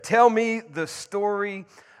Tell me the story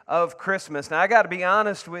of Christmas. Now, I got to be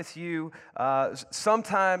honest with you.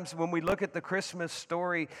 Sometimes when we look at the Christmas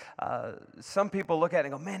story, some people look at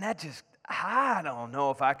it and go, man, I don't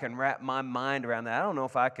know if I can wrap my mind around that. I don't know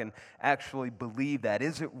if I can actually believe that.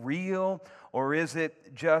 Is it real or is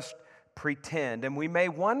it just pretend? And we may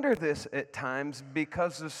wonder this at times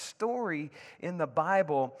because the story in the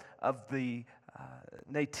Bible of the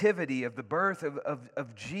nativity, of the birth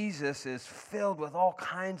of Jesus is filled with all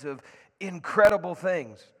kinds of incredible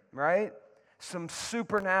things, right? Some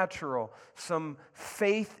supernatural, some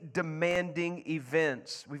faith-demanding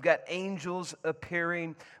events. We've got angels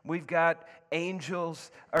appearing. We've got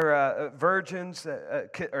angels, or virgins,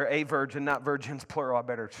 or a virgin, not virgins, plural. I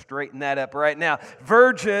better straighten that up right now.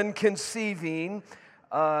 Virgin conceiving,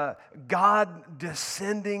 God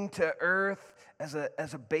descending to earth as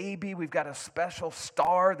a baby. We've got a special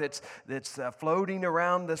star that's floating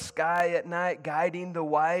around the sky at night, guiding the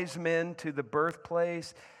wise men to the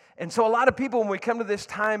birthplace. And so a lot of people, when we come to this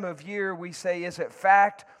time of year, we say, is it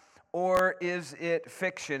fact or is it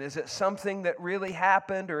fiction? Is it something that really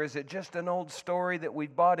happened, or is it just an old story that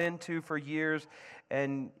we've bought into for years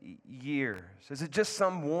and years? Is it just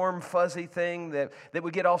some warm, fuzzy thing that we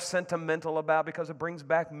get all sentimental about because it brings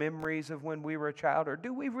back memories of when we were a child? Or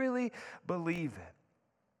do we really believe it?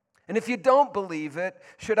 And if you don't believe it,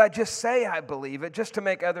 should I just say I believe it just to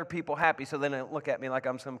make other people happy so they don't look at me like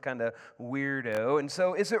I'm some kind of weirdo? And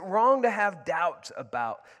so is it wrong to have doubts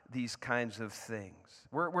about these kinds of things?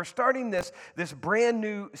 We're starting this brand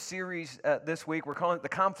new series this week. We're calling it The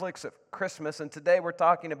Conflicts of Christmas. And today we're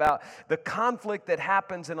talking about the conflict that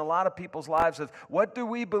happens in a lot of people's lives of what do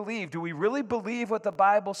we believe? Do we really believe what the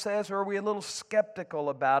Bible says, or are we a little skeptical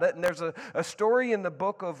about it? And there's a story in the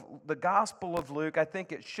book of the Gospel of Luke. I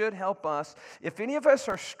think it should help us. If any of us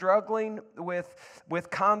are struggling with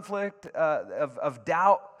conflict of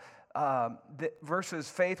doubt, versus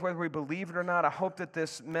faith, whether we believe it or not, I hope that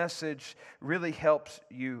this message really helps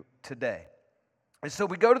you today. And so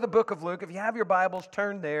we go to the book of Luke. If you have your Bibles,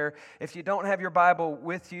 turn there. If you don't have your Bible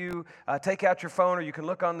with you, take out your phone, or you can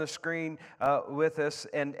look on the screen with us.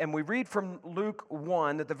 And we read from Luke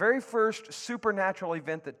 1 that the very first supernatural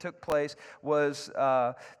event that took place was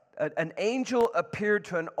an angel appeared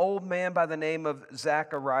to an old man by the name of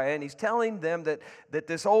Zechariah, and he's telling them that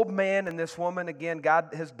this old man and this woman, again,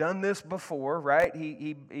 God has done this before, right?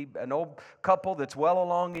 He an old couple that's well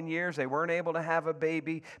along in years, they weren't able to have a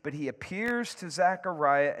baby, but he appears to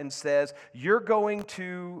Zechariah and says, you're going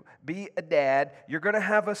to be a dad, you're going to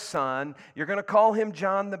have a son, you're going to call him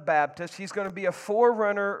John the Baptist, he's going to be a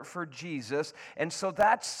forerunner for Jesus. And so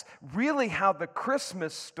that's really how the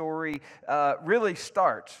Christmas story really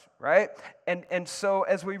starts, right? And so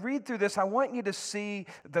as we read through this, I want you to see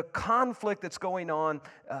the conflict that's going on,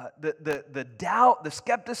 the doubt, the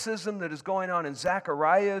skepticism that is going on in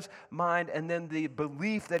Zechariah's mind, and then the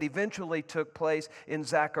belief that eventually took place in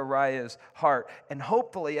Zechariah's heart. And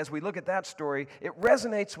hopefully, as we look at that story, it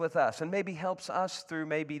resonates with us and maybe helps us through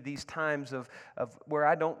maybe these times of where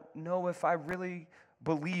I don't know if I really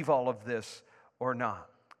believe all of this or not.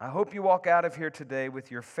 I hope you walk out of here today with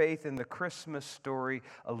your faith in the Christmas story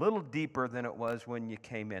a little deeper than it was when you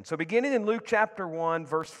came in. So beginning in Luke chapter 1,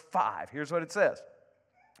 verse 5, here's what it says.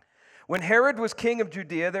 When Herod was king of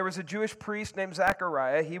Judea, there was a Jewish priest named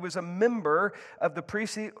Zechariah. He was a member of the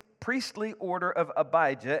priestly order of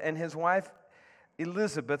Abijah, and his wife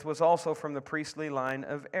Elizabeth was also from the priestly line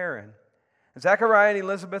of Aaron. Zechariah and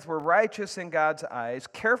Elizabeth were righteous in God's eyes,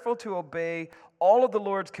 careful to obey all of the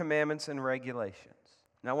Lord's commandments and regulations.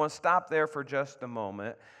 Now, I want to stop there for just a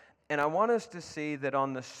moment, and I want us to see that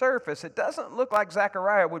on the surface, it doesn't look like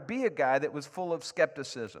Zechariah would be a guy that was full of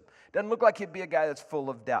skepticism. It doesn't look like he'd be a guy that's full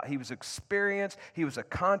of doubt. He was experienced. He was a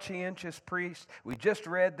conscientious priest. We just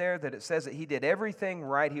read there that it says that he did everything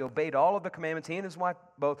right. He obeyed all of the commandments. He and his wife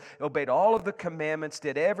both obeyed all of the commandments,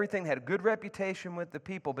 did everything, had a good reputation with the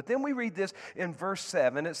people. But then we read this in verse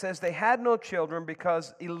 7. It says they had no children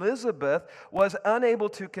because Elizabeth was unable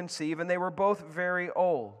to conceive, and they were both very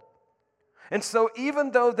old. And so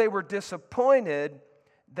even though they were disappointed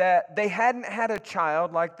that they hadn't had a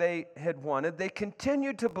child like they had wanted, they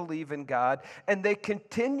continued to believe in God, and they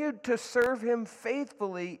continued to serve Him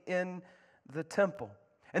faithfully in the temple.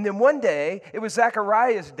 And then one day, it was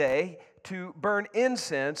Zechariah's day to burn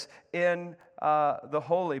incense in the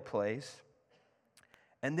holy place.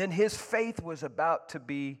 And then his faith was about to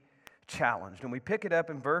be challenged. And we pick it up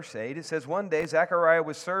in verse 8. It says, one day Zechariah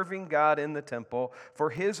was serving God in the temple, for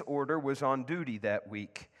his order was on duty that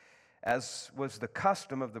week. As was the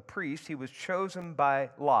custom of the priest, he was chosen by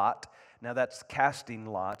lot. Now that's casting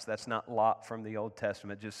lots. That's not Lot from the Old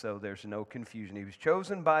Testament, just so there's no confusion. He was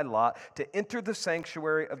chosen by Lot to enter the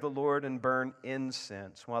sanctuary of the Lord and burn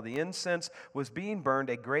incense. While the incense was being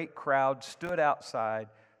burned, a great crowd stood outside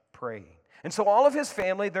praying. And so all of his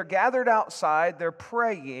family, they're gathered outside, they're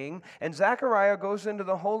praying, and Zechariah goes into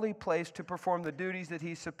the holy place to perform the duties that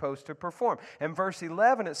he's supposed to perform. In verse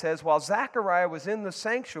 11 it says, while Zechariah was in the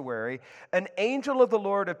sanctuary, an angel of the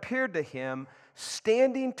Lord appeared to him,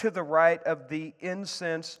 standing to the right of the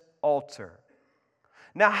incense altar.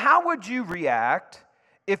 Now, how would you react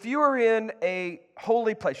if you were in a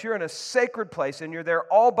holy place, you're in a sacred place, and you're there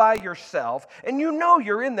all by yourself, and you know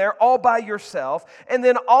you're in there all by yourself, and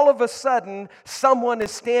then all of a sudden, someone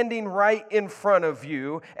is standing right in front of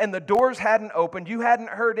you, and the doors hadn't opened, you hadn't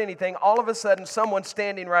heard anything, all of a sudden, someone's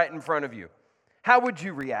standing right in front of you. How would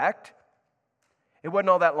you react? It wasn't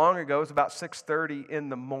all that long ago. It was about 6:30 in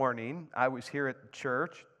the morning. I was here at the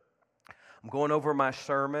church. I'm going over my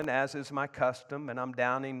sermon, as is my custom, and I'm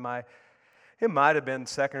downing it might have been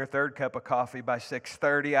second or third cup of coffee by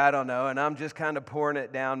 6:30, I don't know, and I'm just kind of pouring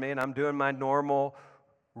it down me, and I'm doing my normal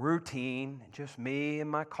routine, just me and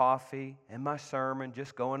my coffee and my sermon,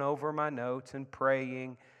 just going over my notes and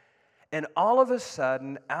praying. And all of a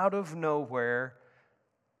sudden, out of nowhere,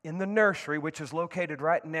 in the nursery, which is located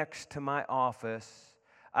right next to my office,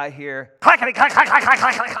 I hear clackety clack clack clack clack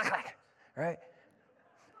clack clack clack clack, right?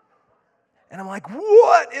 And I'm like,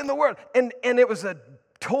 what in the world? And it was a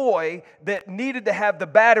toy that needed to have the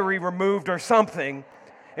battery removed or something.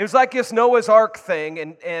 It was like this Noah's Ark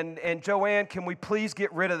thing, and Joanne, can we please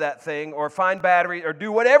get rid of that thing, or find battery, or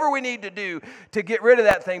do whatever we need to do to get rid of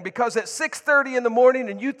that thing, because at 6:30 in the morning,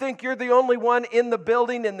 and you think you're the only one in the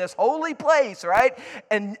building in this holy place, right?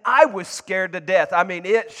 And I was scared to death. I mean,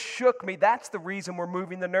 it shook me. That's the reason we're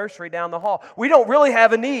moving the nursery down the hall. We don't really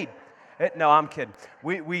have a need. No, I'm kidding.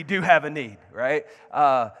 We do have a need, right?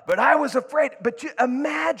 But I was afraid. But you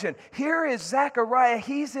imagine, here is Zechariah.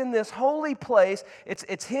 He's in this holy place.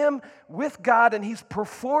 It's him with God, and he's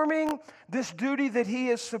performing this duty that he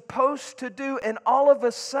is supposed to do. And all of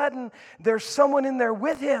a sudden, there's someone in there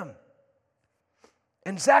with him.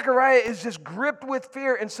 And Zechariah is just gripped with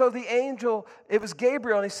fear. And so the angel, it was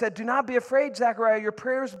Gabriel, and he said, do not be afraid, Zechariah. Your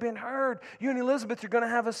prayers have been heard. You and Elizabeth, you're going to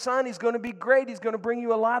have a son. He's going to be great. He's going to bring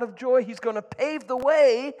you a lot of joy. He's going to pave the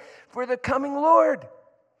way for the coming Lord.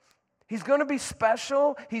 He's going to be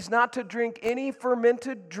special. He's not to drink any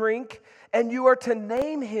fermented drink. And you are to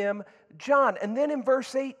name him John. And then in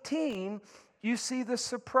verse 18, you see the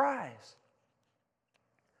surprise.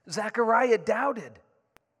 Zechariah doubted.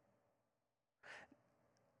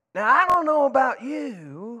 Now, I don't know about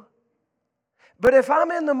you, but if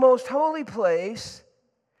I'm in the most holy place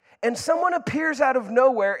and someone appears out of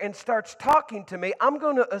nowhere and starts talking to me, I'm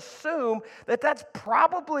going to assume that that's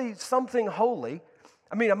probably something holy.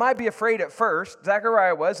 I mean, I might be afraid at first.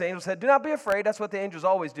 Zechariah was. The angel said, do not be afraid. That's what the angels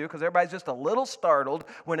always do, because everybody's just a little startled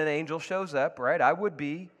when an angel shows up, right? I would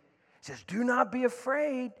be. He says, do not be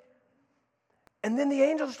afraid. And then the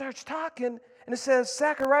angel starts talking, and it says,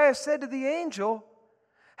 Zechariah said to the angel,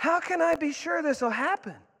 how can I be sure this will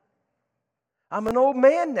happen? I'm an old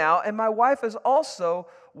man now, and my wife is also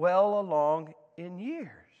well along in years.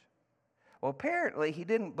 Well, apparently he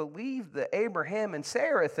didn't believe the Abraham and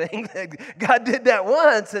Sarah thing. God did that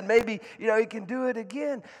once, and maybe, he can do it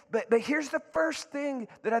again. But here's the first thing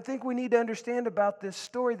that I think we need to understand about this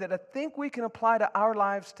story that I think we can apply to our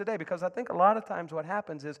lives today, because I think a lot of times what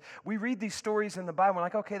happens is we read these stories in the Bible, and we're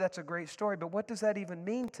like, okay, that's a great story, but what does that even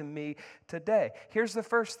mean to me today? Here's the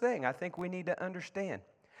first thing I think we need to understand.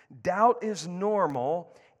 Doubt is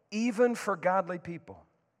normal, even for godly people.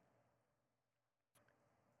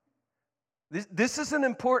 This is an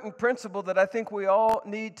important principle that I think we all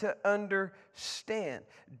need to understand.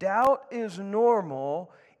 Doubt is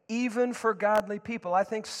normal, even for godly people. I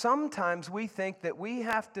think sometimes we think that we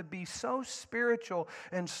have to be so spiritual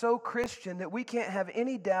and so Christian that we can't have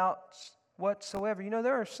any doubts whatsoever.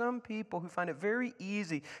 There are some people who find it very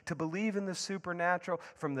easy to believe in the supernatural.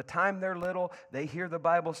 From the time they're little, they hear the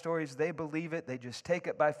Bible stories, they believe it, they just take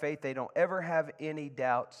it by faith, they don't ever have any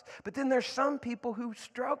doubts. But then there's some people who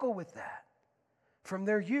struggle with that. From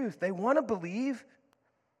their youth, they want to believe,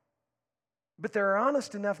 but they're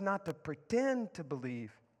honest enough not to pretend to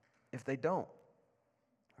believe if they don't,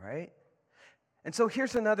 right? And so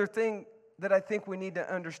here's another thing that I think we need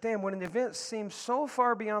to understand. When an event seems so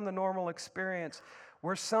far beyond the normal experience,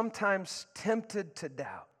 we're sometimes tempted to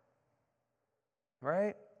doubt,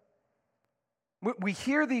 right? We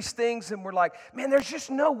hear these things and we're like, man, there's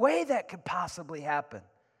just no way that could possibly happen.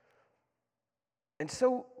 And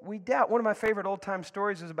so we doubt. One of my favorite old-time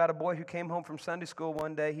stories is about a boy who came home from Sunday school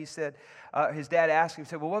one day. He said, his dad asked him, he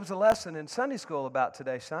said, well, what was the lesson in Sunday school about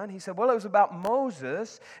today, son? He said, well, it was about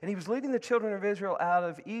Moses, and he was leading the children of Israel out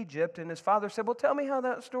of Egypt. And his father said, well, tell me how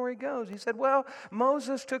that story goes. He said, well,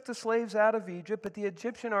 Moses took the slaves out of Egypt, but the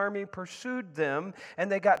Egyptian army pursued them,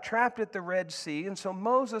 and they got trapped at the Red Sea. And so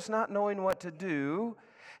Moses, not knowing what to do,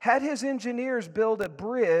 had his engineers build a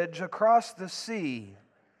bridge across the sea.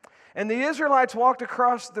 And the Israelites walked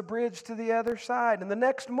across the bridge to the other side. And the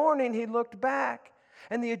next morning he looked back,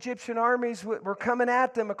 and the Egyptian armies were coming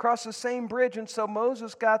at them across the same bridge. And so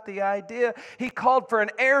Moses got the idea. He called for an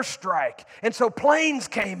airstrike. And so planes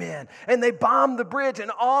came in, and they bombed the bridge, and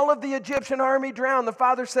all of the Egyptian army drowned. The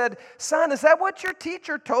father said, son, is that what your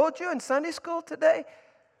teacher told you in Sunday school today?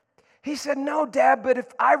 He said, no, Dad, but if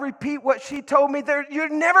I repeat what she told me, you're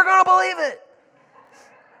never going to believe it.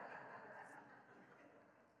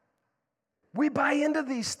 We buy into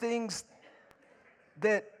these things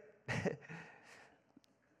that,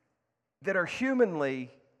 that are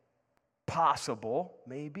humanly possible,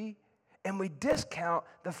 maybe, and we discount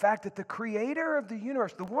the fact that the creator of the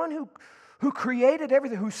universe, the one who created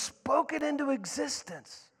everything, who spoke it into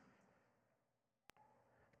existence,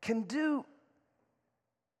 can do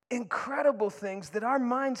incredible things that our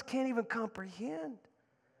minds can't even comprehend.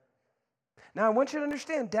 Now, I want you to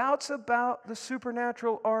understand, doubts about the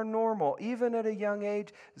supernatural are normal. Even at a young age,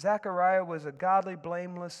 Zechariah was a godly,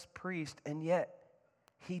 blameless priest, and yet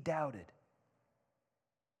he doubted.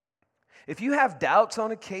 If you have doubts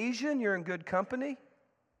on occasion, you're in good company.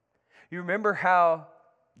 You remember how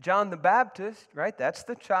John the Baptist, right? That's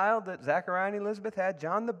the child that Zechariah and Elizabeth had.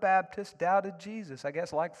 John the Baptist doubted Jesus. I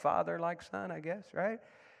guess like father, like son, I guess, right?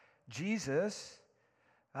 Jesus,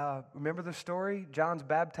 remember the story? John's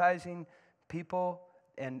baptizing people,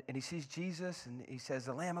 and he sees Jesus, and he says,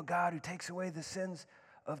 the Lamb of God who takes away the sins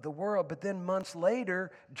of the world. But then months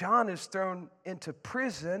later, John is thrown into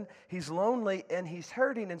prison. He's lonely, and he's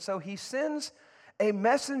hurting, and so he sends a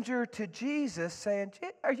messenger to Jesus saying,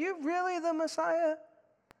 are you really the Messiah?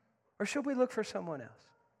 Or should we look for someone else?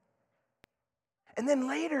 And then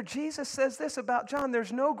later, Jesus says this about John,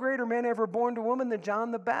 there's no greater man ever born to woman than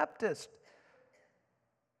John the Baptist.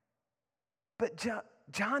 But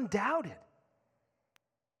John doubted.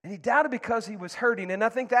 And he doubted because he was hurting. And I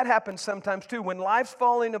think that happens sometimes too. When life's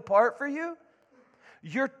falling apart for you,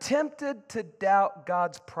 you're tempted to doubt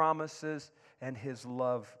God's promises and His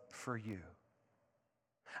love for you.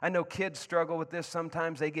 I know kids struggle with this.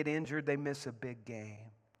 Sometimes they get injured, they miss a big game.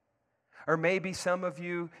 Or maybe some of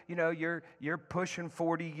you, you're pushing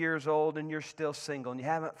 40 years old and you're still single and you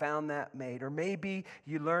haven't found that mate. Or maybe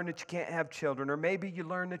you learn that you can't have children. Or maybe you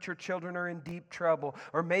learn that your children are in deep trouble.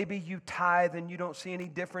 Or maybe you tithe and you don't see any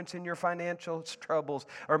difference in your financial troubles.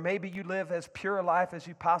 Or maybe you live as pure a life as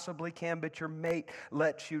you possibly can, but your mate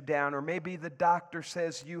lets you down. Or maybe the doctor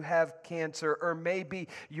says you have cancer. Or maybe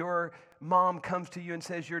your mom comes to you and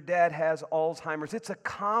says your dad has Alzheimer's. It's a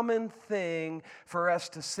common thing for us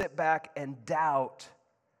to sit back and doubt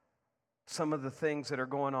some of the things that are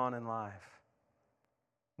going on in life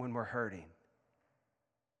when we're hurting.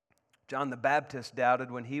 John the Baptist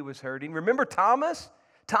doubted when he was hurting. Remember Thomas?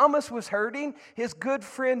 Thomas was hurting. His good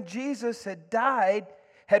friend Jesus had died,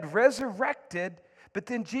 had resurrected, but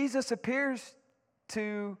then Jesus appears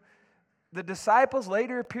to the disciples,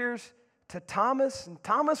 later appears to Thomas, and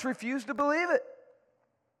Thomas refused to believe it.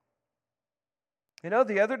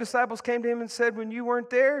 The other disciples came to him and said, when you weren't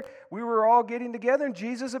there, we were all getting together, and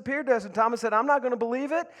Jesus appeared to us. And Thomas said, I'm not going to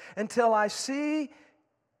believe it until I see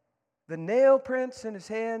the nail prints in his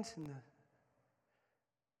hands and the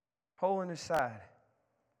hole in his side.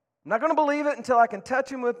 I'm not going to believe it until I can touch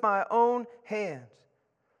him with my own hands.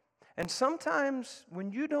 And sometimes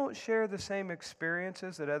when you don't share the same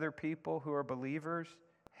experiences that other people who are believers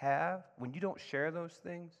have, when you don't share those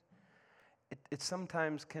things, it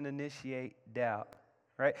sometimes can initiate doubt,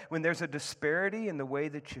 right? When there's a disparity in the way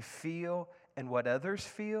that you feel and what others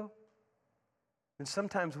feel, then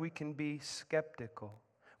sometimes we can be skeptical.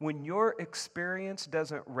 When your experience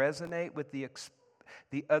doesn't resonate with the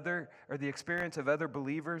experience of other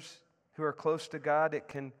believers who are close to God, it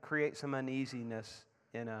can create some uneasiness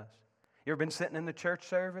in us. You ever been sitting in the church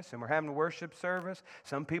service and we're having a worship service?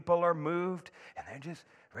 Some people are moved and they just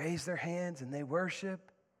raise their hands and they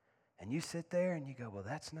worship. And you sit there and you go, well,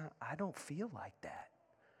 I don't feel like that,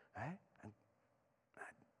 right?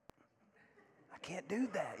 I can't do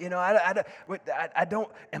that. I don't,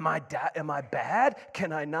 am I bad?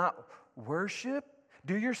 Can I not worship?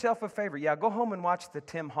 Do yourself a favor. Yeah, go home and watch the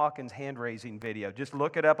Tim Hawkins hand-raising video. Just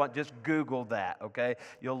look it up, just Google that, okay?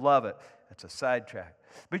 You'll love it. That's a sidetrack.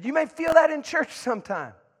 But you may feel that in church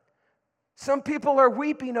sometime. Some people are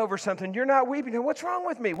weeping over something. You're not weeping. What's wrong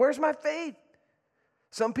with me? Where's my faith?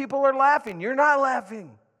 Some people are laughing. You're not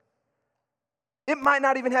laughing. It might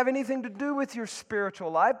not even have anything to do with your spiritual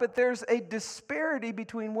life, but there's a disparity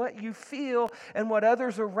between what you feel and what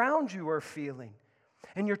others around you are feeling.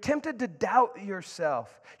 And you're tempted to doubt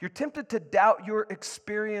yourself. You're tempted to doubt your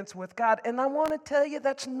experience with God. And I want to tell you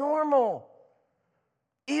that's normal,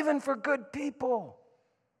 even for good people.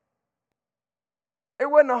 There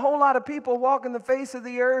wasn't a whole lot of people walking the face of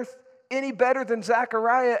the earth any better than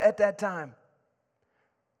Zechariah at that time.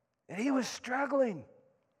 And he was struggling.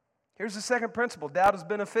 Here's the second principle. Doubt is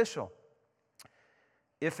beneficial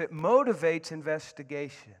if it motivates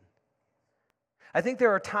investigation. I think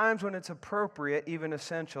there are times when it's appropriate, even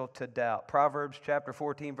essential, to doubt. Proverbs chapter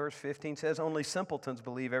 14, verse 15 says, "Only simpletons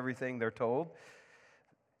believe everything they're told.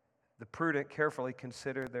 The prudent carefully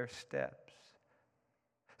consider their steps."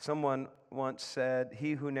 Someone once said,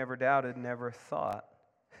 "He who never doubted never thought."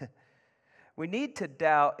 We need to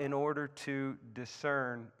doubt in order to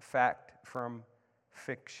discern fact from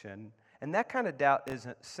fiction. And that kind of doubt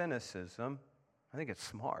isn't cynicism. I think it's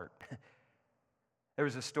smart. There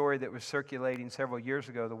was a story that was circulating several years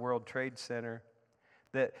ago, the World Trade Center.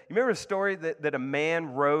 You remember a story that a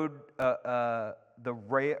man rode a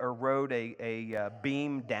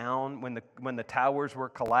beam down when the towers were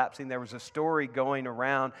collapsing? There was a story going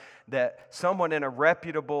around that someone in a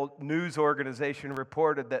reputable news organization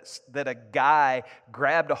reported that a guy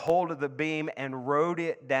grabbed a hold of the beam and rode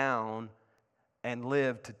it down and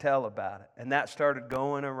lived to tell about it. And that started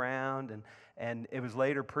going around, and it was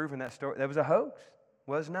later proven that was a hoax.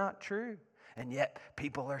 Was not true. And yet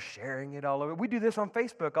people are sharing it all over. We do this on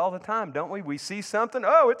Facebook all the time, don't we? We see something,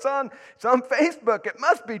 it's on Facebook. It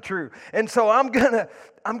must be true. And so I'm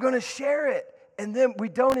gonna share it. And then we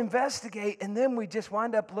don't investigate, and then we just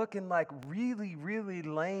wind up looking like really, really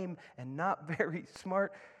lame and not very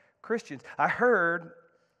smart Christians. I heard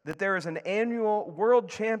that there is an annual world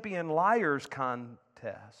champion liars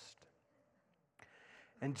contest.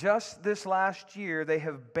 And just this last year, they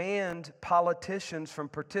have banned politicians from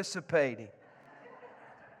participating.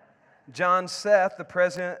 John Seth, the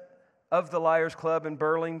president of the Liars Club in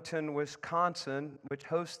Burlington, Wisconsin, which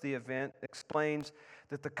hosts the event, explains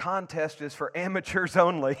that the contest is for amateurs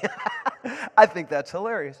only. I think that's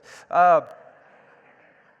hilarious.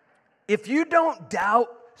 If you don't doubt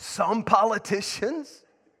some politicians,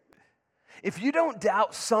 if you don't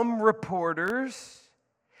doubt some reporters,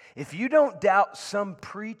 if you don't doubt some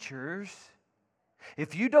preachers,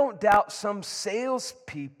 if you don't doubt some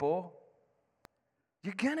salespeople,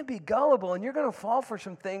 you're going to be gullible and you're going to fall for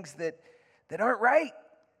some things that aren't right.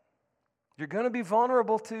 You're going to be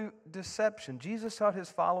vulnerable to deception. Jesus taught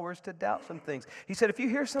his followers to doubt some things. He said, if you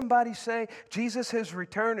hear somebody say Jesus has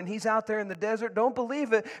returned and he's out there in the desert, don't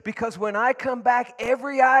believe it, because when I come back,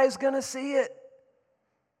 every eye is going to see it.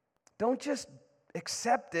 Don't just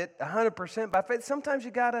accept it 100% by faith. Sometimes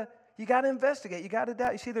you gotta investigate. You gotta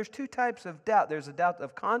doubt. You see, there's two types of doubt. There's a doubt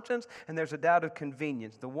of conscience and there's a doubt of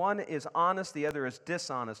convenience. The one is honest, the other is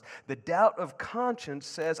dishonest. The doubt of conscience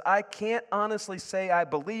says, I can't honestly say I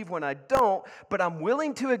believe when I don't, but I'm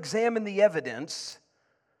willing to examine the evidence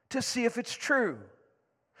to see if it's true.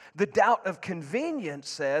 The doubt of convenience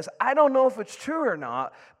says, I don't know if it's true or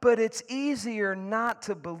not, but it's easier not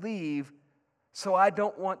to believe, so I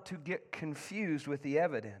don't want to get confused with the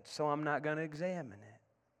evidence, so I'm not going to examine it.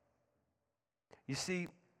 You see,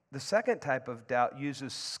 the second type of doubt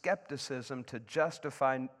uses skepticism to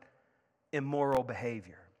justify immoral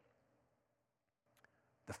behavior.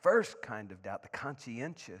 The first kind of doubt, the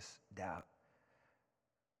conscientious doubt,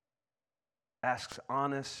 asks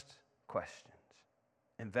honest questions,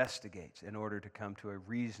 investigates in order to come to a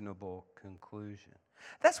reasonable conclusion.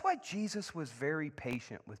 That's why Jesus was very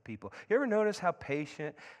patient with people. You ever notice how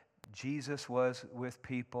patient Jesus was with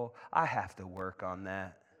people? I have to work on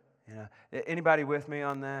that. You know, anybody with me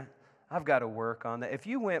on that? I've got to work on that. If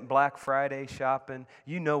you went Black Friday shopping,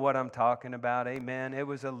 you know what I'm talking about, amen. It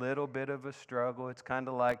was a little bit of a struggle. It's kind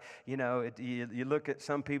of like, you look at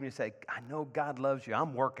some people and you say, I know God loves you.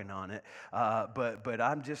 I'm working on it, but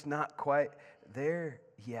I'm just not quite there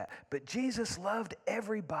yet. But Jesus loved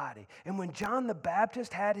everybody. And when John the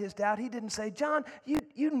Baptist had his doubt, he didn't say, John,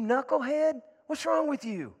 you knucklehead, what's wrong with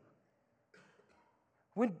you?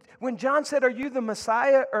 When John said, are you the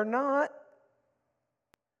Messiah or not?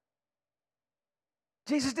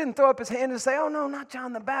 Jesus didn't throw up his hand and say, oh no, not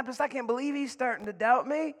John the Baptist. I can't believe he's starting to doubt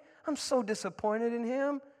me. I'm so disappointed in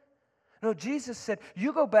him. No, Jesus said,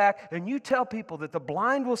 you go back and you tell people that the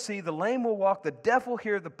blind will see, the lame will walk, the deaf will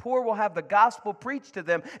hear, the poor will have the gospel preached to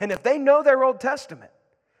them. And if they know their Old Testament,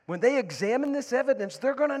 when they examine this evidence,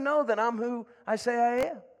 they're going to know that I'm who I say I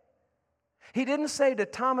am. He didn't say to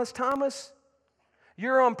Thomas, Thomas,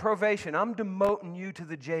 you're on probation. I'm demoting you to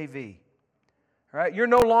the JV. Right? You're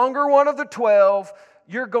no longer one of the 12.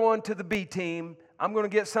 You're going to the B team. I'm going to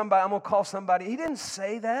get somebody. I'm going to call somebody. He didn't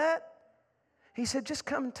say that. He said, just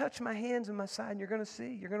come and touch my hands and my side, and you're going to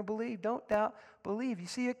see. You're going to believe. Don't doubt, believe. You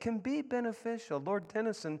see, it can be beneficial. Lord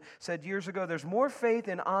Tennyson said years ago, there's more faith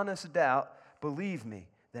in honest doubt, believe me,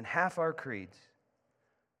 than half our creeds.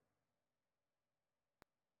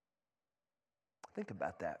 Think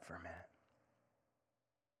about that for a minute.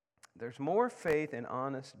 There's more faith in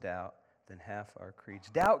honest doubt than half our creeds.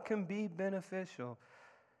 Doubt can be beneficial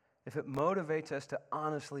if it motivates us to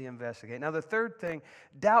honestly investigate. Now, the third thing,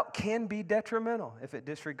 doubt can be detrimental if it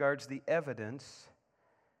disregards the evidence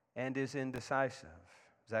and is indecisive.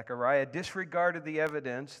 Zechariah disregarded the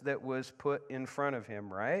evidence that was put in front of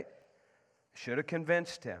him, right? Should have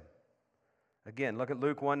convinced him. Again, look at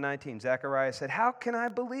Luke 1:19. Zechariah said, how can I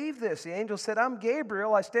believe this? The angel said, I'm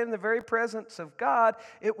Gabriel. I stand in the very presence of God.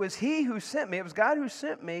 It was He who sent me. It was God who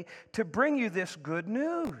sent me to bring you this good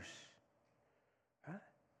news.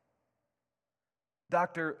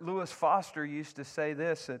 Dr. Lewis Foster used to say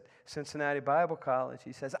this at Cincinnati Bible College.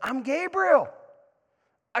 He says, I'm Gabriel.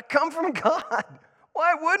 I come from God.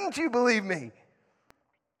 Why wouldn't you believe me?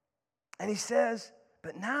 And he says,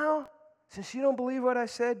 but now, since you don't believe what I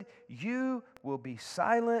said, you will be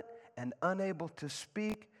silent and unable to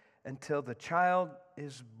speak until the child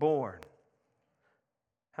is born.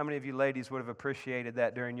 How many of you ladies would have appreciated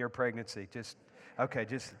that during your pregnancy?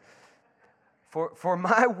 For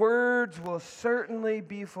my words will certainly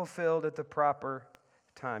be fulfilled at the proper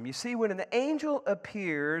time. You see, when an angel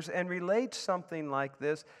appears and relates something like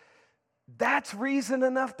this, that's reason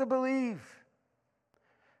enough to believe.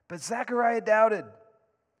 But Zechariah doubted.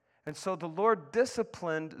 And so the Lord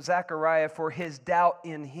disciplined Zechariah for his doubt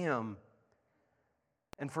in him.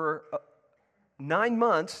 And for 9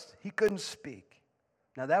 months, he couldn't speak.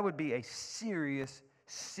 Now that would be a serious,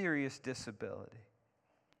 serious disability.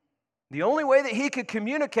 The only way that he could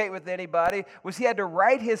communicate with anybody was he had to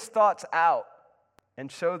write his thoughts out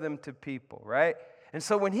and show them to people, right? And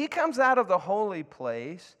so when he comes out of the holy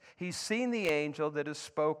place, he's seen the angel that has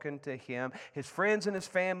spoken to him. His friends and his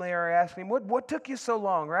family are asking him, what took you so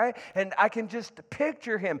long, right? And I can just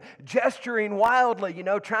picture him gesturing wildly,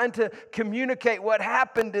 trying to communicate what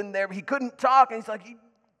happened in there. He couldn't talk, and he's like,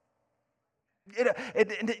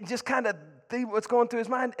 it just kind of what's going through his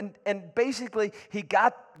mind. And basically, he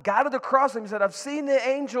got to the cross and he said, I've seen the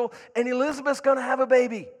angel, and Elizabeth's going to have a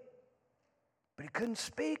baby. But he couldn't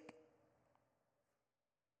speak.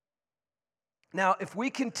 Now, if we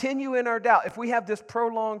continue in our doubt, if we have this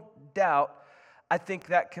prolonged doubt, I think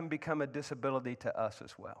that can become a disability to us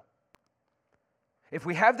as well. If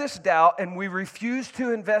we have this doubt and we refuse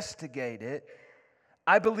to investigate it,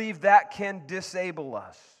 I believe that can disable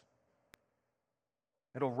us.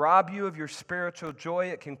 It'll rob you of your spiritual joy.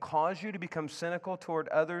 It can cause you to become cynical toward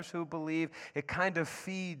others who believe. It kind of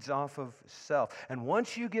feeds off of self. And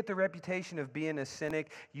once you get the reputation of being a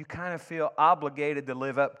cynic, you kind of feel obligated to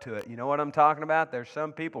live up to it. You know what I'm talking about? There's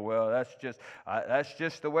some people, well, that's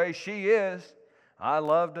just the way she is. I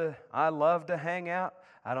love to hang out.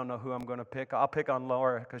 I don't know who I'm going to pick. I'll pick on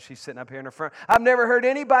Laura because she's sitting up here in the front. I've never heard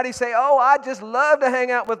anybody say, oh, I just love to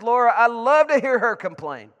hang out with Laura. I love to hear her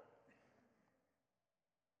complain.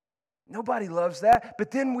 Nobody loves that.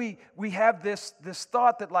 But then we have this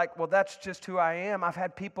thought that well, that's just who I am. I've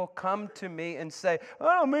had people come to me and say,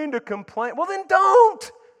 I don't mean to complain. Well, then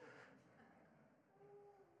don't.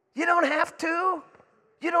 You don't have to.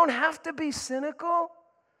 You don't have to be cynical.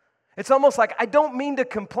 It's almost like I don't mean to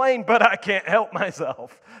complain, but I can't help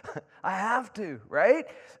myself. I have to, right?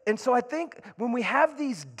 And so I think when we have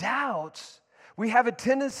these doubts, we have a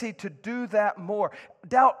tendency to do that more.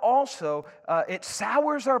 Doubt also, it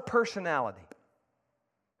sours our personality,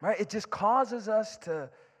 right? It just causes us to,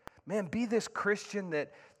 be this Christian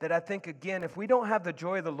that I think, again, if we don't have the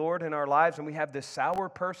joy of the Lord in our lives and we have this sour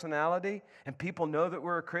personality and people know that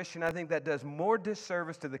we're a Christian, I think that does more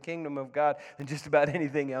disservice to the kingdom of God than just about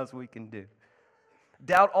anything else we can do.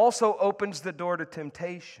 Doubt also opens the door to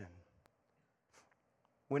temptation.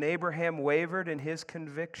 When Abraham wavered in his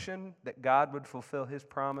conviction that God would fulfill his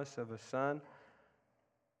promise of a son,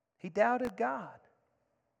 he doubted God.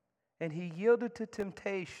 And he yielded to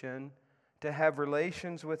temptation to have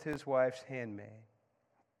relations with his wife's handmaid.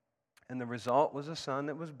 And the result was a son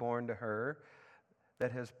that was born to her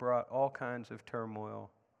that has brought all kinds of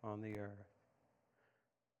turmoil on the earth.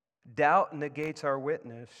 Doubt negates our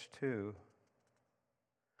witness, too.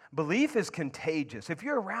 Belief is contagious. If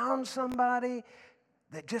you're around somebody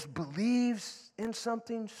that just believes in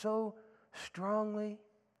something so strongly,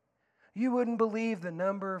 you wouldn't believe the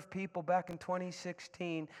number of people back in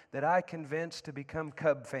 2016 that I convinced to become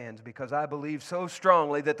Cub fans because I believed so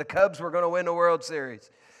strongly that the Cubs were going to win the World Series.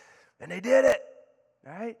 And they did it,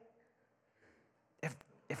 right?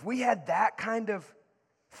 If we had that kind of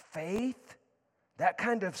faith, that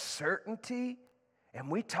kind of certainty, and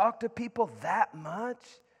we talked to people that much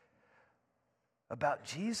about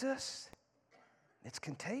Jesus, it's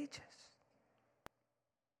contagious.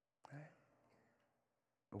 Right?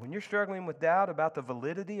 But when you're struggling with doubt about the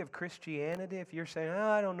validity of Christianity, if you're saying,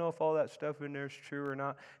 I don't know if all that stuff in there is true or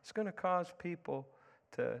not, it's going to cause people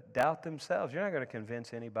to doubt themselves. You're not going to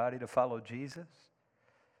convince anybody to follow Jesus.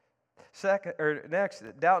 Next,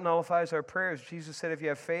 doubt nullifies our prayers. Jesus said if you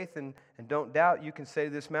have faith and don't doubt, you can say to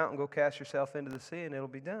this mountain, go cast yourself into the sea, and it'll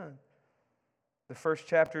be done. The first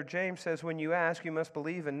chapter of James says, when you ask, you must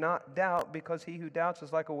believe and not doubt, because he who doubts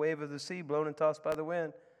is like a wave of the sea blown and tossed by the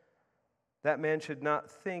wind. That man should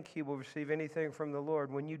not think he will receive anything from the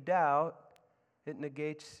Lord. When you doubt, it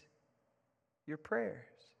negates your prayers.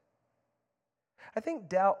 I think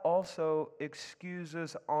doubt also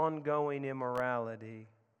excuses ongoing immorality.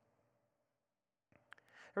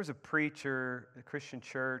 There was a preacher at a Christian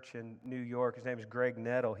church in New York. His name is Greg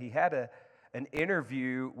Nettle. He had an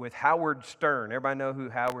interview with Howard Stern. Everybody know who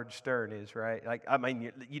Howard Stern is, right?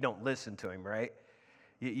 You don't listen to him, right?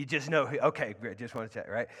 You just know who. Okay, great. Just want to check,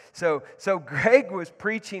 right? So Greg was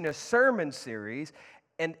preaching a sermon series,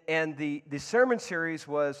 and the sermon series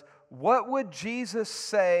was, what would Jesus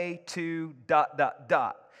say to ...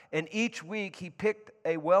 And each week he picked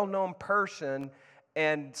a well-known person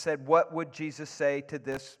and said, what would Jesus say to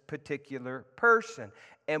this particular person?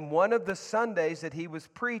 And one of the Sundays that he was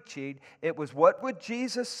preaching, it was, what would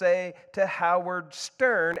Jesus say to Howard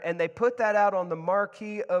Stern? And they put that out on the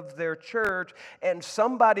marquee of their church, and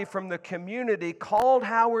somebody from the community called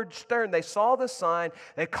Howard Stern. They saw the sign,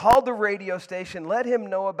 they called the radio station, let him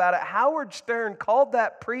know about it. Howard Stern called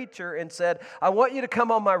that preacher and said, I want you to come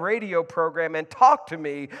on my radio program and talk to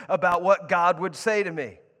me about what God would say to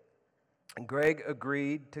me. And Greg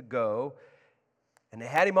agreed to go, and they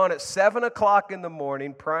had him on at 7 o'clock in the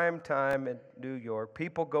morning, prime time in New York.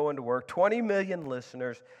 People going to work, 20 million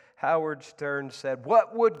listeners. Howard Stern said,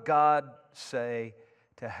 what would God say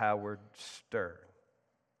to Howard Stern?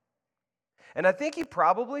 And I think he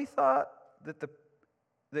probably thought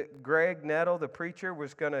that Greg Nettle, the preacher,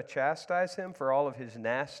 was going to chastise him for all of his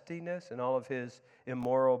nastiness and all of his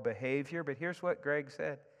immoral behavior. But here's what Greg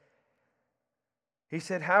said. He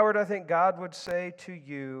said, Howard, I think God would say to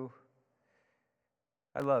you,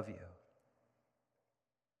 I love you.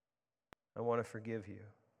 I want to forgive you.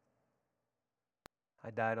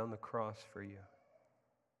 I died on the cross for you.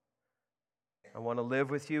 I want to live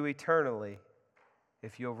with you eternally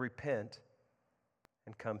if you'll repent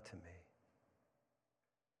and come to me.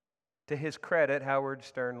 To his credit, Howard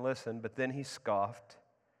Stern listened, but then he scoffed.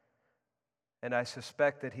 And I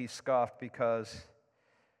suspect that he scoffed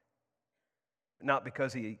not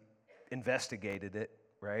because he investigated it,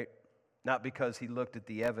 right? Not because he looked at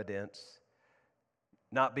the evidence.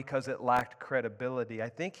 Not because it lacked credibility. I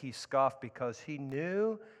think he scoffed because he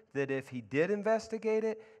knew that if he did investigate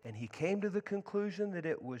it and he came to the conclusion that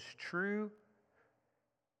it was true,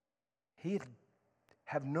 he'd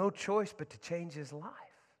have no choice but to change his life.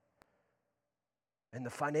 And the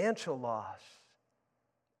financial loss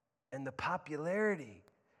and the popularity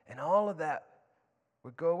and all of that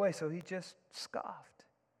would go away. So he just scoffed.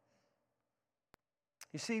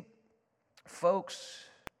 You see, folks,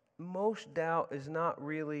 most doubt is not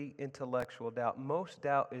really intellectual doubt. Most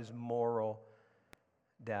doubt is moral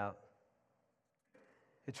doubt.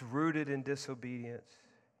 It's rooted in disobedience.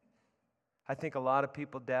 I think a lot of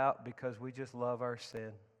people doubt because we just love our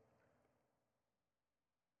sin.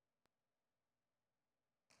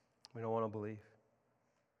 We don't want to believe.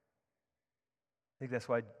 I think that's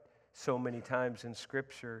why so many times in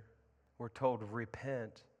Scripture we're told to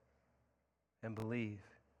repent and believe.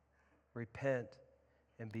 Repent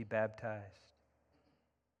and be baptized.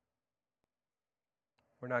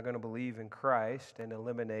 We're not going to believe in Christ and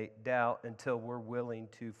eliminate doubt until we're willing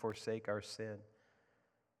to forsake our sin.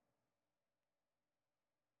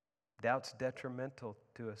 Doubt's detrimental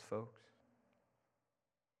to us, folks,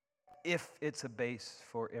 if it's a base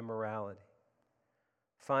for immorality.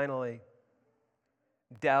 Finally,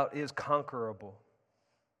 doubt is conquerable.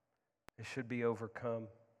 It should be overcome.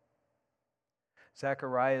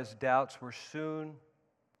 Zechariah's doubts were soon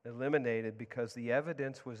eliminated because the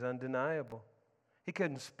evidence was undeniable. He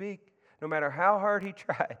couldn't speak, no matter how hard he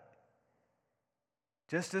tried.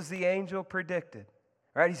 Just as the angel predicted.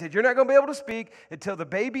 Right? He said, you're not going to be able to speak until the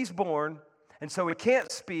baby's born, and so he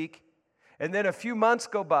can't speak. And then a few months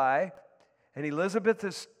go by, and Elizabeth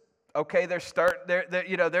is, okay, there's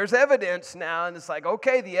evidence now, and it's like,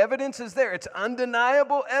 okay, the evidence is there. It's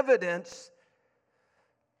undeniable evidence,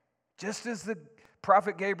 just as the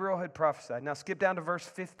prophet Gabriel had prophesied. Now skip down to verse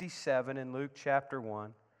 57 in Luke chapter 1.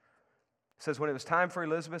 It says, when it was time for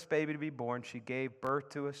Elizabeth's baby to be born, she gave birth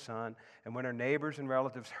to a son. And when her neighbors and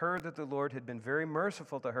relatives heard that the Lord had been very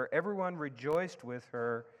merciful to her, everyone rejoiced with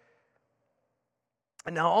her.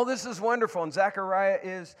 And now all this is wonderful, and Zechariah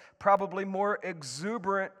is probably more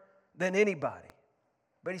exuberant than anybody.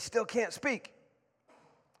 But he still can't speak.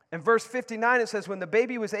 In verse 59, it says, when the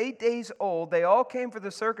baby was 8 days old, they all came for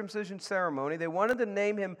the circumcision ceremony. They wanted to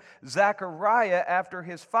name him Zechariah after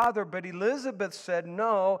his father, but Elizabeth said,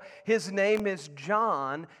 no, his name is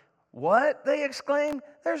John. What? They exclaimed.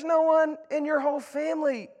 There's no one in your whole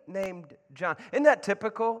family named John. Isn't that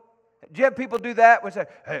typical? Do you have people do that? We say,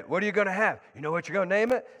 hey, what are you going to have? You know what you're going to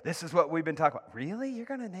name it? This is what we've been talking about. Really? You're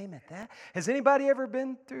going to name it that? Has anybody ever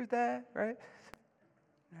been through that? Right?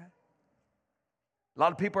 A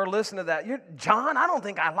lot of people are listening to that. John, I don't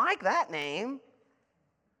think I like that name.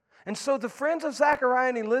 And so the friends of Zechariah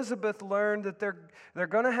and Elizabeth learned that they're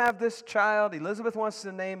going to have this child. Elizabeth wants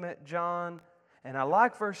to name it John. And I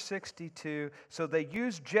like verse 62. So they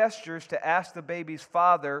used gestures to ask the baby's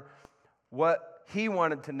father what he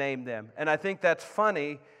wanted to name them. And I think that's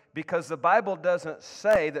funny because the Bible doesn't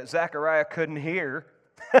say that Zechariah couldn't hear.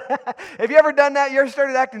 Have you ever done that? You ever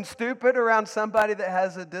started acting stupid around somebody that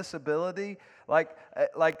has a disability? Like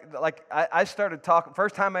I started talking,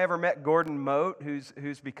 first time I ever met Gordon Moat,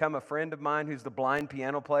 who's become a friend of mine, who's the blind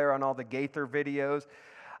piano player on all the Gaither videos.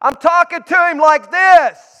 I'm talking to him like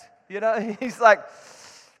this. You know, he's like,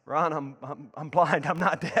 Ron, I'm blind, I'm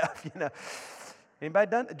not deaf, you know.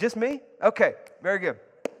 Anybody done it? Just me? Okay, very good.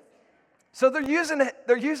 So they're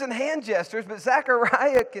using hand gestures, but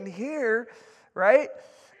Zechariah can hear, right?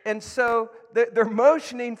 And so they're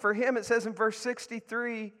motioning for him. It says in verse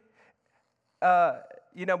 63,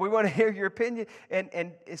 we want to hear your opinion.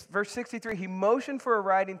 And it's verse 63, he motioned for a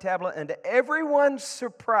writing tablet, and to everyone's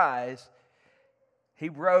surprise, he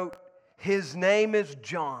wrote, his name is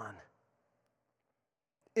John.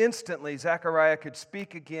 Instantly, Zechariah could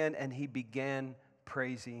speak again, and he began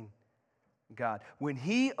praising God. When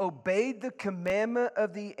he obeyed the commandment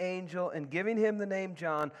of the angel and giving him the name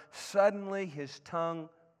John, suddenly his tongue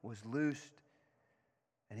was loosed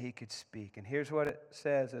and he could speak. And here's what it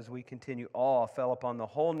says as we continue. Awe fell upon the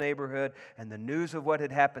whole neighborhood, and the news of what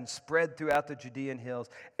had happened spread throughout the Judean hills.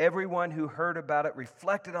 Everyone who heard about it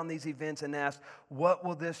reflected on these events and asked, what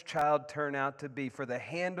will this child turn out to be? For the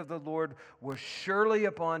hand of the Lord was surely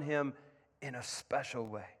upon him in a special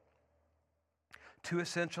way. Two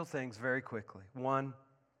essential things very quickly. One,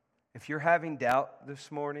 if you're having doubt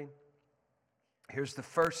this morning, here's the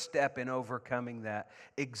first step in overcoming that.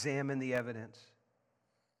 Examine the evidence.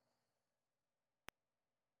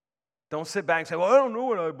 Don't sit back and say, well, I don't know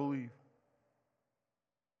what I believe.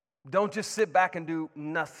 Don't just sit back and do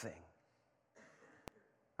nothing.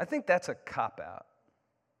 I think that's a cop-out.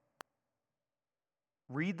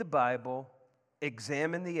 Read the Bible.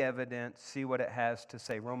 Examine the evidence, see what it has to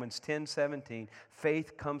say. Romans 10:17,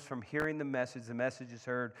 faith comes from hearing the message is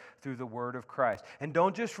heard through the word of Christ. And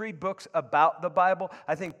don't just read books about the Bible.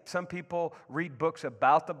 I think some people read books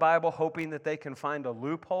about the Bible hoping that they can find a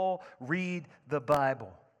loophole. Read the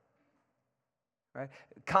Bible. Right?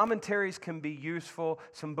 Commentaries can be useful.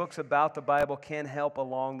 Some books about the Bible can help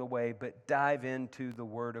along the way, but dive into the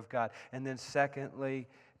word of God. And then secondly,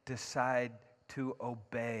 decide to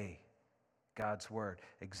obey God's word.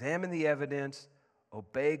 Examine the evidence,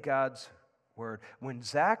 obey God's word. When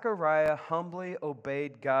Zechariah humbly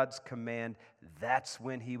obeyed God's command, that's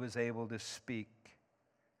when he was able to speak.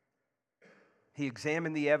 He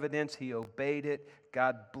examined the evidence, he obeyed it,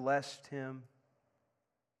 God blessed him.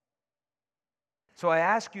 So I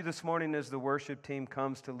ask you this morning as the worship team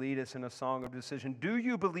comes to lead us in a song of decision, do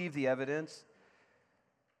you believe the evidence?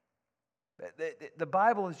 The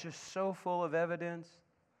Bible is just so full of evidence.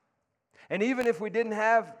 And even if we didn't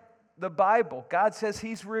have the Bible, God says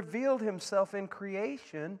he's revealed himself in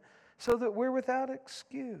creation so that we're without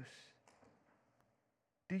excuse.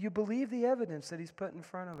 Do you believe the evidence that he's put in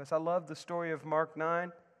front of us? I love the story of Mark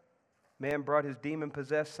 9. Man brought his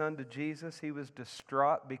demon-possessed son to Jesus. He was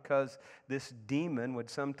distraught because this demon would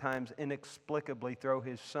sometimes inexplicably throw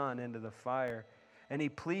his son into the fire. And he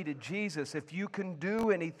pleaded, Jesus, if you can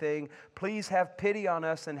do anything, please have pity on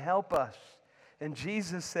us and help us. And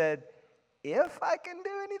Jesus said, if I can do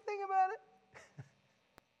anything about it?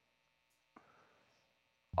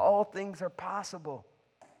 All things are possible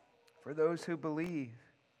for those who believe.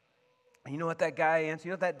 And you know what that guy answered?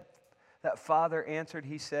 You know what that father answered?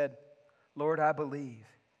 He said, Lord, I believe.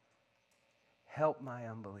 Help my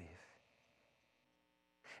unbelief.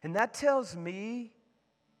 And that tells me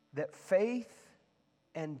that faith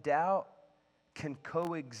and doubt can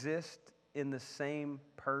coexist in the same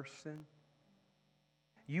person.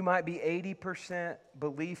 You might be 80%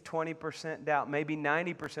 belief, 20% doubt, maybe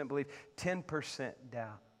 90% belief, 10%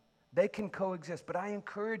 doubt. They can coexist, but I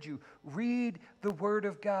encourage you, read the Word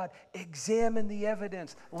of God. Examine the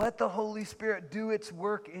evidence. Let the Holy Spirit do its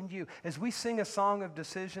work in you. As we sing a song of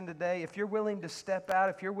decision today, if you're willing to step out,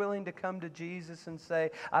 if you're willing to come to Jesus and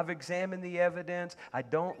say, I've examined the evidence, I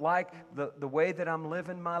don't like the way that I'm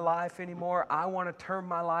living my life anymore, I want to turn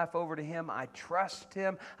my life over to Him, I trust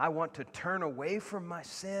Him, I want to turn away from my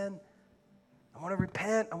sin, I want to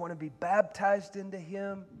repent, I want to be baptized into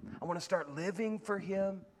Him, I want to start living for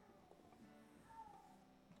Him.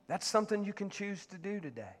 That's something you can choose to do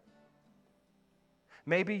today.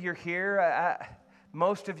 Maybe you're here.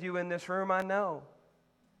 Most of you in this room, I know,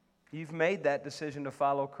 you've made that decision to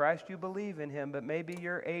follow Christ. You believe in Him, but maybe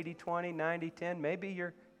you're 80-20, 90-10. Maybe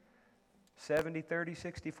you're 70-30,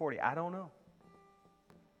 60-40. I don't know.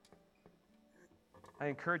 I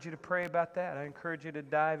encourage you to pray about that. I encourage you to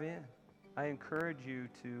dive in. I encourage you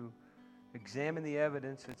to examine the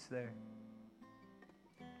evidence that's there.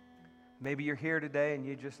 Maybe you're here today and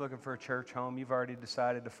you're just looking for a church home. You've already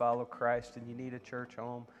decided to follow Christ and you need a church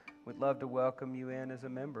home. We'd love to welcome you in as a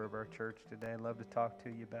member of our church today. I'd love to talk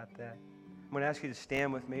to you about that. I'm going to ask you to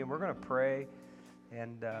stand with me and we're going to pray.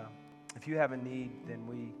 And if you have a need, then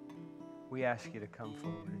we ask you to come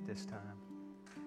forward at this time.